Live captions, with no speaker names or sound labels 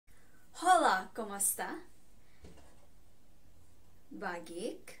Kumusta?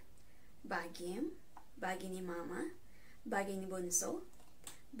 Bagik, bagim, bagi ni mama, bagi ni bunso,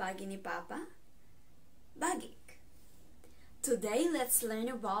 bagi ni papa, bagik. Today, let's learn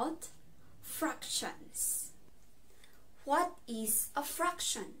about fractions. What is a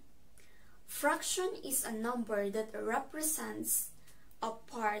fraction? Fraction is a number that represents a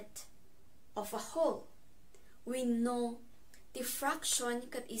part of a whole. We know the fraction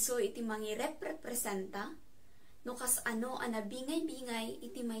kat iso iti mangirepresenta no kas ano ana bingay-bingay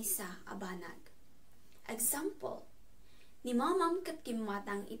iti maysa a banag. Example, ni mamam kat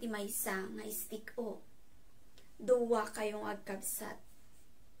kimatang iti maysa nga stick o. Duwa kayong agkabsat.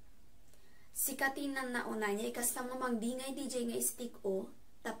 Sikatinan na una niya ikasta mamang bingay DJ nga stick o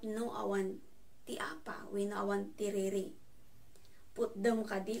tapno awan ti apa wino awan ti riri. Putdam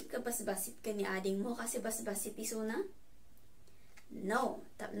ka di kabasbasit ka ni ading mo kasi basbasit iso na? No,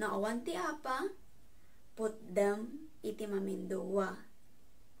 tapno awan ti apa, putdam iti maminduwa.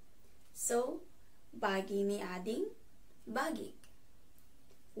 So, bagi ni ading, bagik.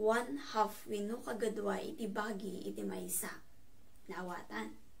 1/2 wino kagadwa iti bagi iti maysa.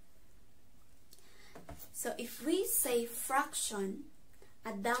 Maawatan. So, if we say fraction,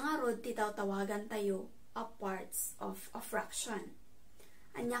 adda nga rod ti tawagan tayo a parts of a fraction.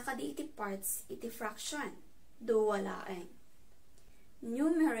 Anya ka di iti parts iti fraction. Do walaeng.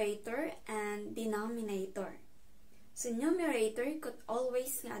 Numerator and denominator. So, numerator could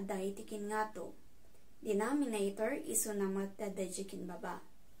always nga aday tikin nga to. Denominator iso na matadajikin baba.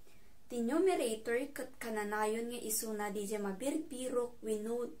 The numerator could kananayon nga iso na di mabirpirok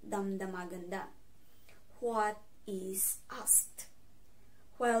wino damdamaganda. What is asked?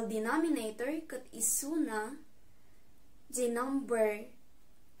 While denominator could iso na di number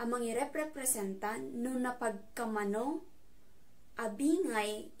amang irepresentan no napagkamano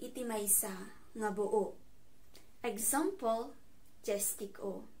abingay iti maysa nga buo. Example, gestik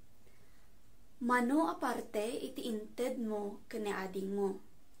o. Mano aparte iti inted mo kaniading mo.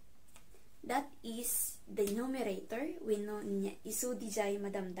 That is the numerator wino isu dijay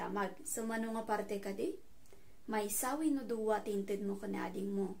madamdamag. So mano nga parte kadi? Maysa wino duwa ti inted mo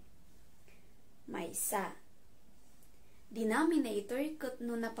kaniading mo. Maysa. Denominator ket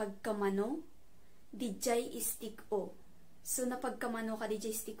no napagkamano dijay istik o. So, napagkamano ka DJ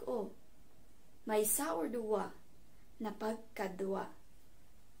stick o. Maysa or duwa? Napagkadwa.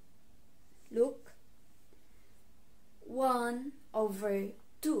 Look. 1/2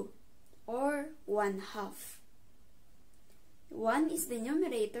 or 1/2. 1 is the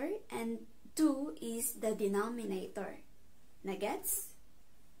numerator and 2 is the denominator. Nagets?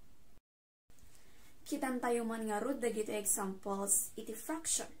 Kitan tayo man nga rod dagiti examples iti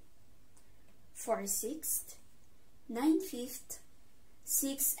fraction. 4/6 9/5,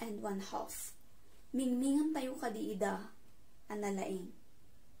 6 and 1/2. Mingmingan tayo kadiida analaing.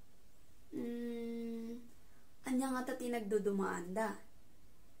 Anya nga ta tinagdudumaan da.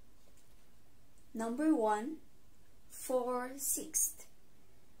 Number 1, 4/6.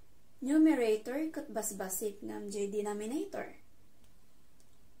 Numerator kat basbasit ngam jay denominator.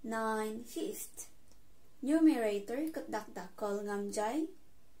 9/5. Numerator kat dakdakol ngam jay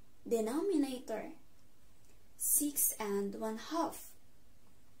denominator. 6 and 1/2.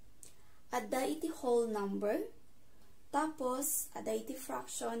 Adda iti whole number. Tapos, adda iti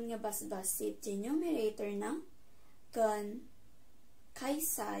fraction nga basbasit di numerator na kan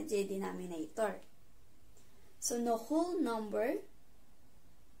kaysa di denominator. So, no whole number,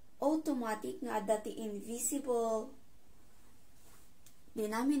 automatic nga adda ti invisible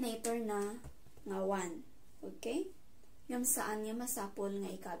denominator na nga 1. Okay? Yung saan nga masapol nga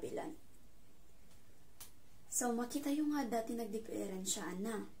ikabilan. So, makita yung nga dati nagdiferensyaan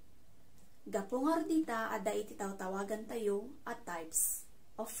na. Gapungar dita, ada iti tawagan tayo at types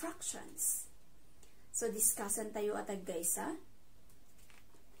of fractions. So, discussan tayo at agaysa.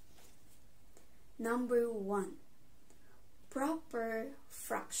 Number 1. Proper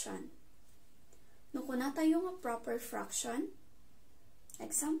fraction. No, kuna tayo nga proper fraction,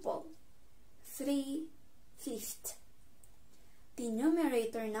 example, 3/5. The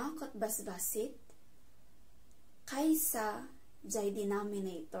numerator na kat basbasit kaysa jay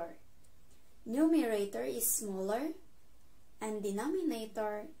denominator. Numerator is smaller and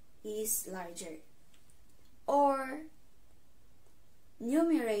denominator is larger. Or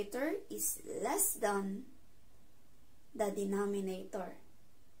numerator is less than the denominator.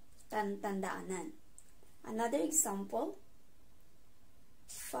 Tandaanan. Another example,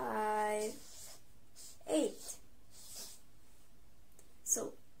 5/8.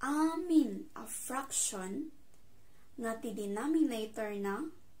 So, a fraction nga ti denominator na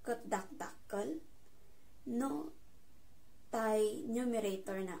ket dakdakkel no tay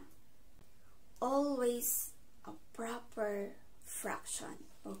numerator na. Always a proper fraction.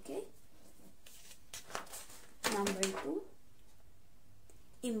 Okay? Number 2,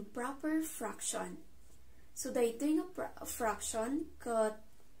 improper fraction. So daytoy nga fraction ket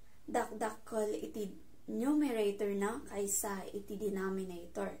dakdakkel iti numerator na kaysa iti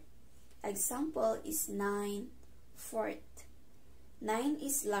denominator. Example is 9/4. 9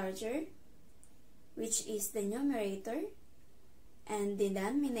 is larger, which is the numerator, and the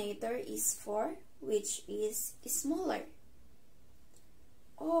denominator is 4, which is smaller.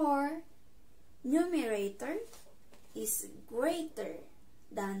 Or numerator is greater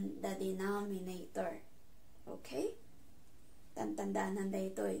than the denominator. Okay? Tandaan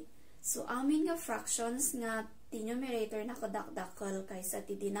daytoy. So amin nga fractions nga ti numerator na kadakdakkel kaysa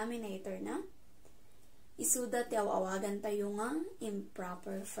ti denominator na, isuda ti awawagan tayo nga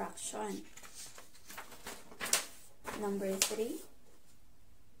improper fraction. Number 3,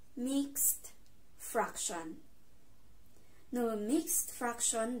 mixed fraction. No mixed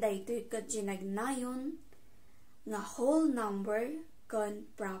fraction daytoy ket ginagnayon nga whole number kon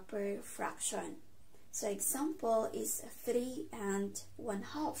proper fraction. So example is 3 and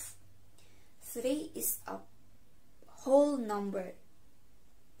 1/2. 3 is a whole number,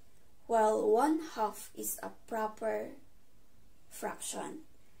 while 1/2 is a proper fraction.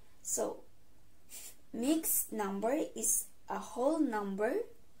 So mixed number is a whole number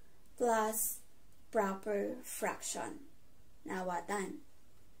plus proper fraction. Maawatan.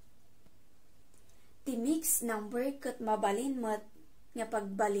 Ti mixed number ket mabalin met nga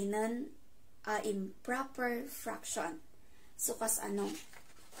pagbalinan a improper fraction. So kas ano?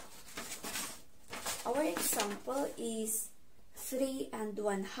 Our example is 3 and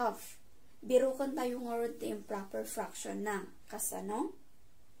 1/2. Birukan tayo nga ron ti improper fraction na. Kas ano?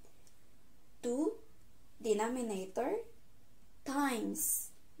 2 denominator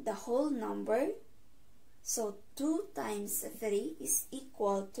times the whole number. So 2 times 3 is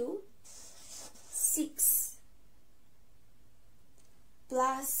equal to 6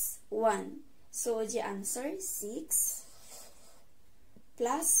 plus 1. So the answer 6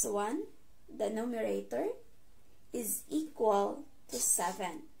 plus 1, the numerator, is equal to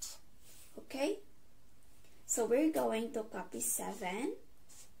 7. Okay? So we're going to copy 7.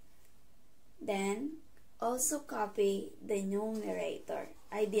 Then also copy the numerator.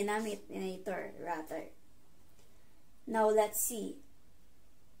 Denominator rather. Now let's see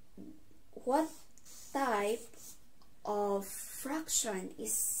what type of fraction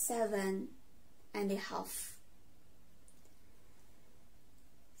is 7 and a half.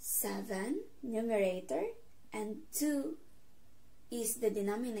 7 numerator and 2 is the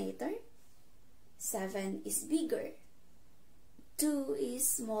denominator. 7 is bigger, 2 is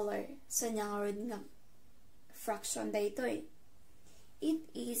smaller. So nyangarod nga fraction daytoy. It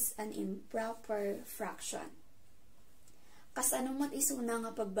is an improper fraction. Kas ano mat isuna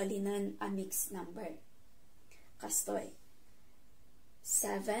nga pagbalinan a mixed number. Kastoy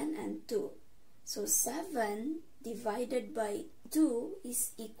 7 and 2. So 7 divided by 2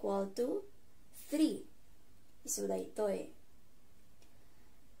 is equal to 3. So daytoy.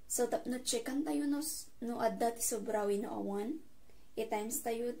 So tapno checkan tayo no adda ti sobrawi no awan. I-times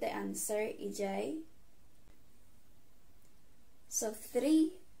tayo the answer ijay. So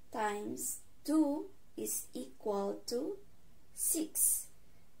 3 times 2 is equal to 6.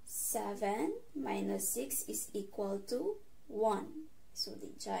 7 minus 6 is equal to 1. So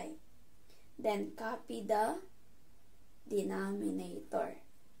dijay. Then copy the denominator.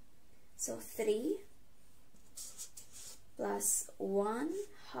 So 3 plus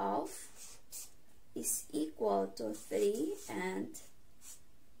 1/2 is equal to 3 and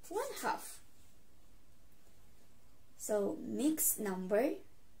 1/2. So mixed number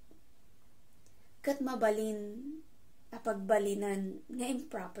ket mabalin pagbalinan nga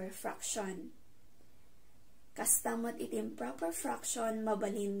improper fraction. Kastamat iti improper fraction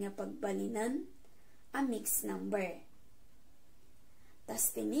mabalin nga pagbalinan a mixed number.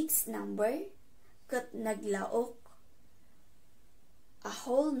 Tas ti mixed number ket naglaok a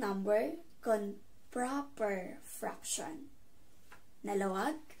whole number kon proper fraction.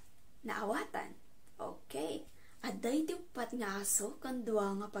 Nalawag, naawatan. Okay. Aday ti upat nga aso kon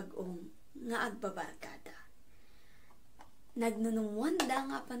duwa nga pag-ong nga agbabarkada. Nagnunungwanda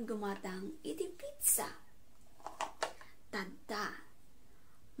nga pan gumatang iti pizza. Tadta,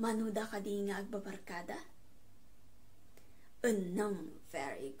 manuda ka di nga agbabarkada?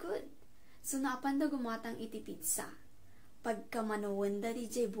 Very good. So napan da gumatang iti pizza. Pagka manuwanda di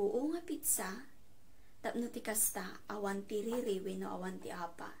jay buo nga pizza, Tapno ti kasta, awan ti riri, wino awan ti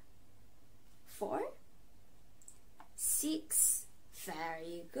apa. 4, 6.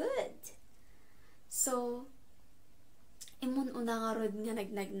 Very good. So, imun una nga rod nga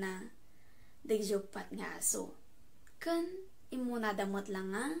nagnag na dagjopat nga aso. Kan imuna damot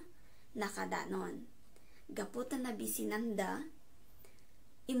lang nga nakadanon. Gaputan na bisinanda,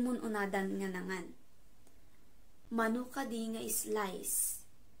 imun unadan nga nangan. Mano ka di nga slice,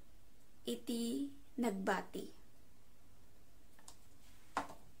 iti nagbati.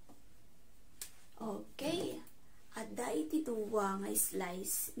 Okay. Adda iti tuwa nga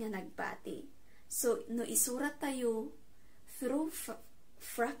slice nga nagbati. So, no isurat tayo through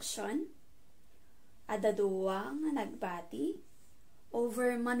fraction, adda duwa nga nagbati,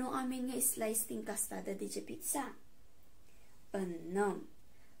 over mano amin nga slice ting kastada di pizza.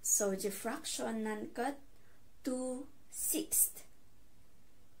 So, the fraction nan kat 2/6.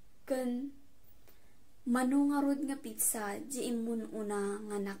 Kun mano nga rod nga pizza, di imun una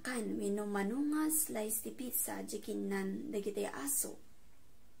nga nakan, wino mano nga slice ti pizza, di kinan dagiti aso.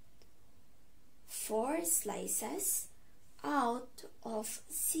 4 slices out of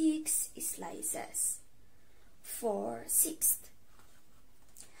 6 slices. 4/6.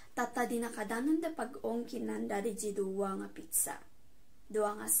 Tata di nakadanon da pag-ong kinan dadi di duwa nga pizza.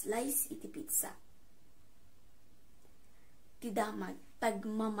 Duwa nga slice iti pizza. Ti damag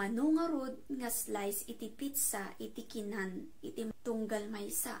tagmamano nga rod nga slice iti pizza iti kinan iti tunggal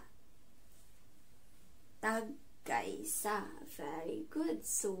maysa. Tagkaysa. Very good.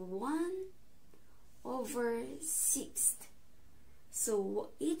 So 1/6. So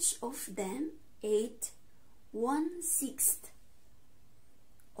each of them ate 1/6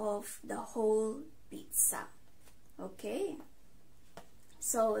 of the whole pizza. Okay.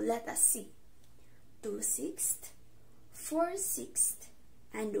 So let us see. 2/6, 4/6,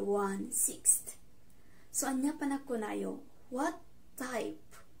 and 1/6. So, anya panakunayo, what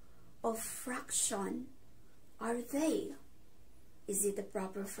type of fraction are they? Is it a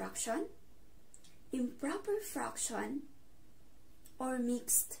proper fraction, improper fraction, or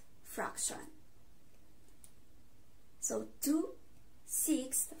mixed fraction? So,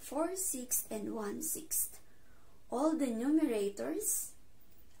 2/6, 4/6, and 1/6. All the numerators,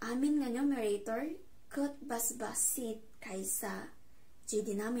 amin nga numerator, kat basbasit kaysa the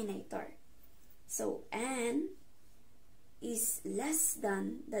denominator. So, n is less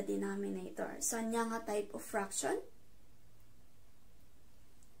than the denominator. So, anya nga type of fraction?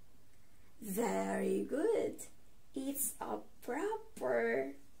 Very good. It's a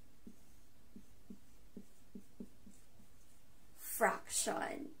proper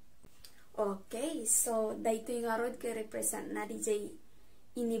fraction. Okay, so daytoy nga rod kay represent na DJ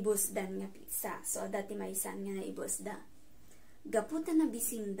inibusdan nga pizza. So, dati may isan nga naibusda. Gaputan na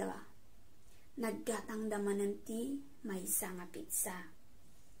bisinda, naggatang damanan ti may isa nga pizza.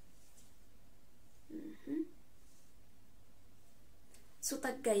 So,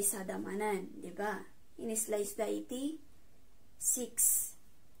 taggay sa damanan, di ba? Inislice da iti 6.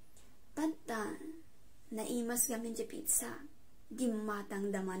 Tanta, naimas gamin ti pizza. Gimatang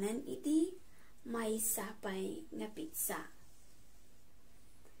damanan iti may sapay nga pizza.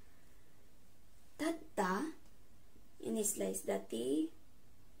 Tata, inislice dati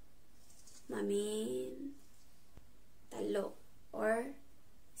mamin 3 or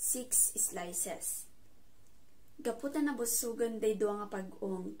 6 slices. Gaputan na busugan day duwa nga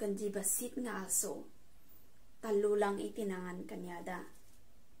pag-ong kandi basit nga aso. 3 lang itinangan kanyada.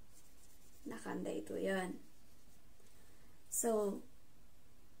 Nakanda ito yan. So,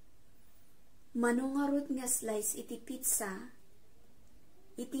 manungarot nga slice iti pizza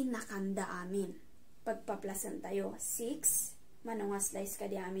iti nakanda amin. Pagpaplasan tayo, 6, manong nga slice ka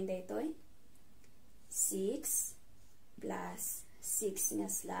di amin daytoy. 6 plus 6 nga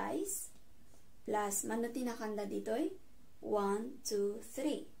slice plus mano tinakanda ditoy? 1, 2,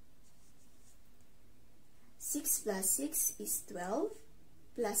 3. 6 plus 6 is 12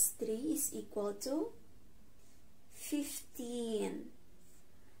 plus 3 is equal to 15.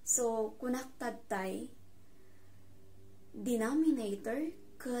 So, kunaktad tay denominator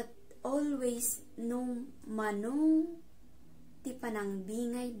kat always nung mano ti panang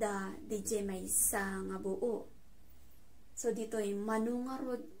bingay da DJ may sa nga buo. So dito'y mano nga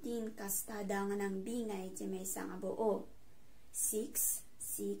rod din kastada nga ng bingay di may sa nga buo. 6,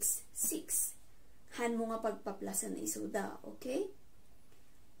 6, 6. Han mo nga pagpaplasan na isuda, okay?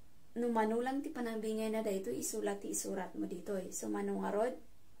 Nung mano lang ti panang bingay na da ito, isulat ti isurat mo dito'y. So mano nga rod?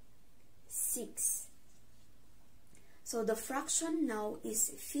 6. So, the fraction now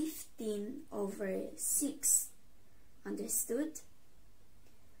is 15/6. Understood?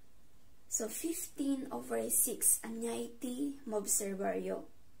 So 15 over 6 anya iti maobserbaryo.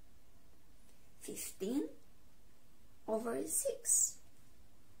 15 over 6.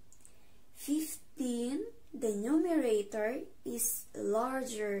 15, the numerator is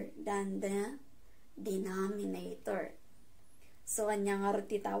larger than the denominator. So anya nga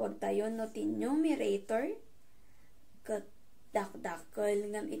titawag tayo no ti numerator ket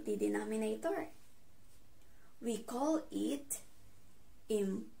dakdakkel ngam iti denominator. We call it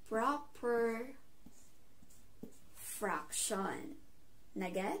improper fraction.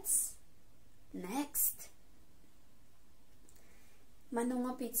 Nagets? Next. Manong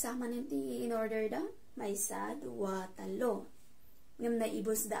nga pizza man iti in order da? Maysa, dua, talo. Ngam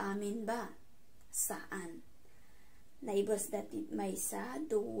naibos da amin ba? Saan? Naibos da maysa,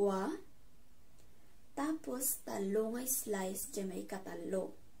 dua, tapos talo nga slice dyan may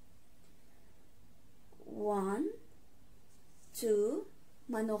katalo. 1,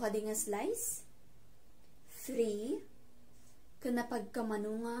 2, mano ka di nga slice? 3, kana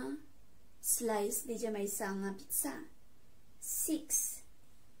pagkamano nga slice di dyan may nga pizza. 6.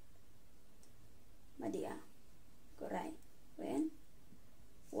 Madia. Correct. When?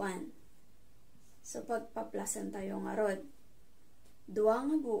 1. So, pagpaplasan tayo nga rod. Dua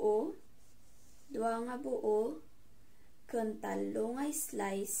nga buo, kantalo nga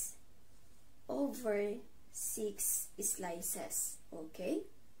slice over 6 slices. Okay?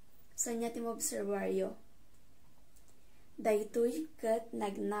 So, natin mo observaryo. Daytoy kat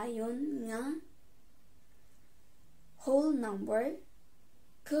nagnayon nga whole number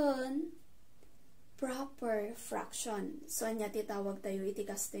kun proper fraction. So, anya titawag tayo iti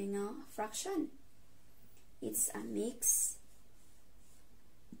kastoy nga fraction. It's a mixed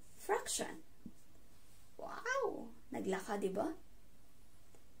fraction. Wow! Naglaka, diba?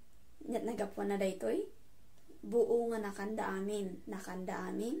 Nagapon na daytoy. Buo nga nakanda amin.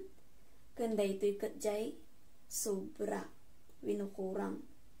 Kanda ito'y katjay sobra. Winukurang.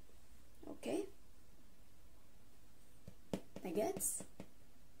 Okay? Nagets?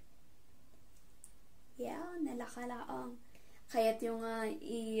 Yeah, nalakalaang. Kaya't yung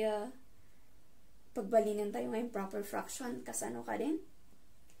pagbalinan tayo ng improper fraction, kasano ka din?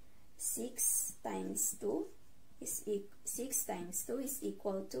 6 times 2 is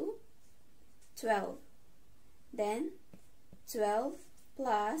equal to 12. Then, 12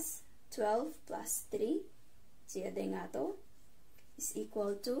 plus 3, siya din nga to, is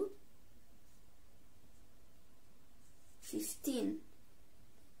equal to 15.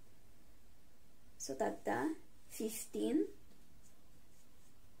 So, tata, 15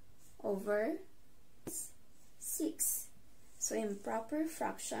 over 6. So, improper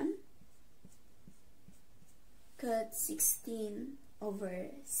fraction, cut 16 over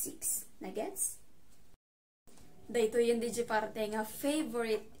 6. Nagets? Dito yung DJ parte nga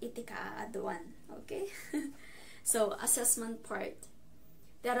favorite iti kaaduan. Okay? So, assessment part.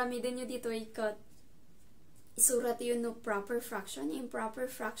 Daramidin nyo dito ikat isurat yun no proper fraction, improper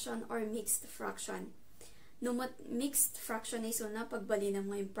fraction, or mixed fraction. No mixed fraction is na pagbali ng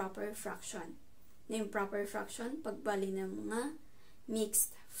mga improper fraction. Na improper fraction, pagbali ng mga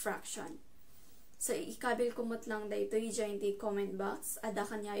mixed fraction. So, ikabil kumot lang dito i-join the comment box. Ada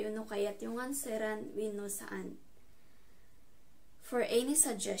kanya yun no kayat yung answeran win no saan. For any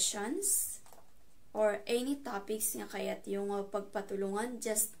suggestions or any topics nga kayat yung pagpatulungan,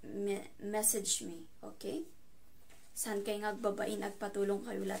 just message me. Okay? San kay ngagbabain agpatulong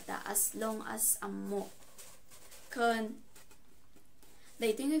kayo lata as long as amo. Kun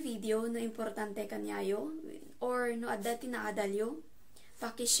dahito yung video no importante kanyayo or no adda tinaadalyo,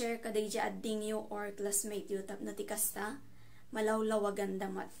 paki-share ka dahil adding you or classmate you tap natikasta malawlawagan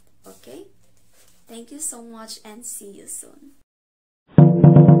damat. Okay? Thank you so much and see you soon.